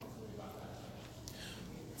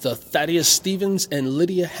the Thaddeus Stevens and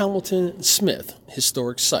Lydia Hamilton Smith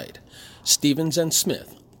Historic Site,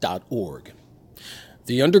 stevensandsmith.org.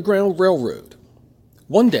 The Underground Railroad.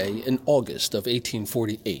 One day in August of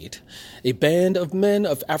 1848, a band of men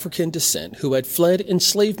of African descent who had fled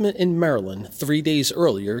enslavement in Maryland 3 days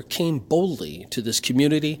earlier came boldly to this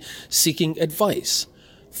community seeking advice,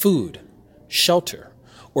 food, shelter,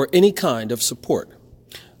 or any kind of support.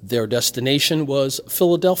 Their destination was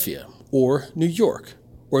Philadelphia or New York,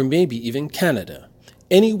 or maybe even Canada,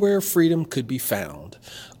 anywhere freedom could be found,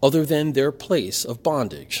 other than their place of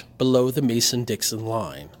bondage below the Mason-Dixon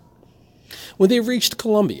line. When they reached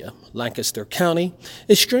Columbia, Lancaster County,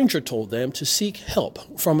 a stranger told them to seek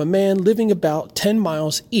help from a man living about 10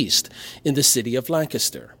 miles east in the city of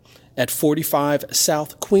Lancaster, at 45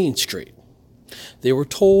 South Queen Street. They were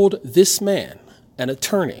told this man, an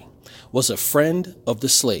attorney, was a friend of the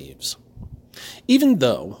slaves. Even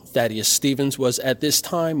though Thaddeus Stevens was at this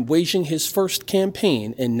time waging his first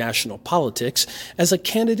campaign in national politics as a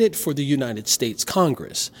candidate for the United States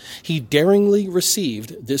Congress, he daringly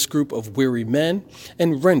received this group of weary men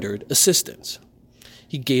and rendered assistance.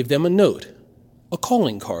 He gave them a note, a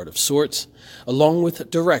calling card of sorts, along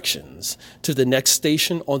with directions to the next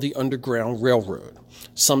station on the Underground Railroad,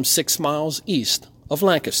 some 6 miles east of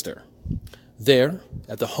Lancaster. There,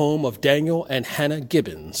 at the home of Daniel and Hannah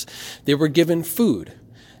Gibbons, they were given food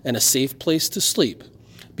and a safe place to sleep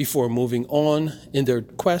before moving on in their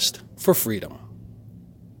quest for freedom.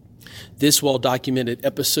 This well-documented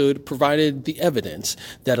episode provided the evidence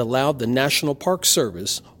that allowed the National Park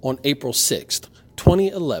Service on April 6,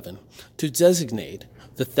 2011, to designate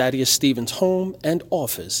the Thaddeus Stevens home and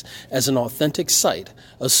office as an authentic site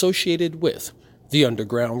associated with the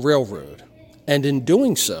Underground Railroad. And in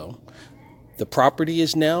doing so, the property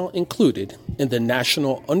is now included in the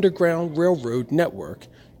National Underground Railroad Network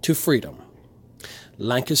to Freedom.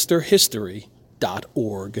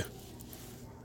 LancasterHistory.org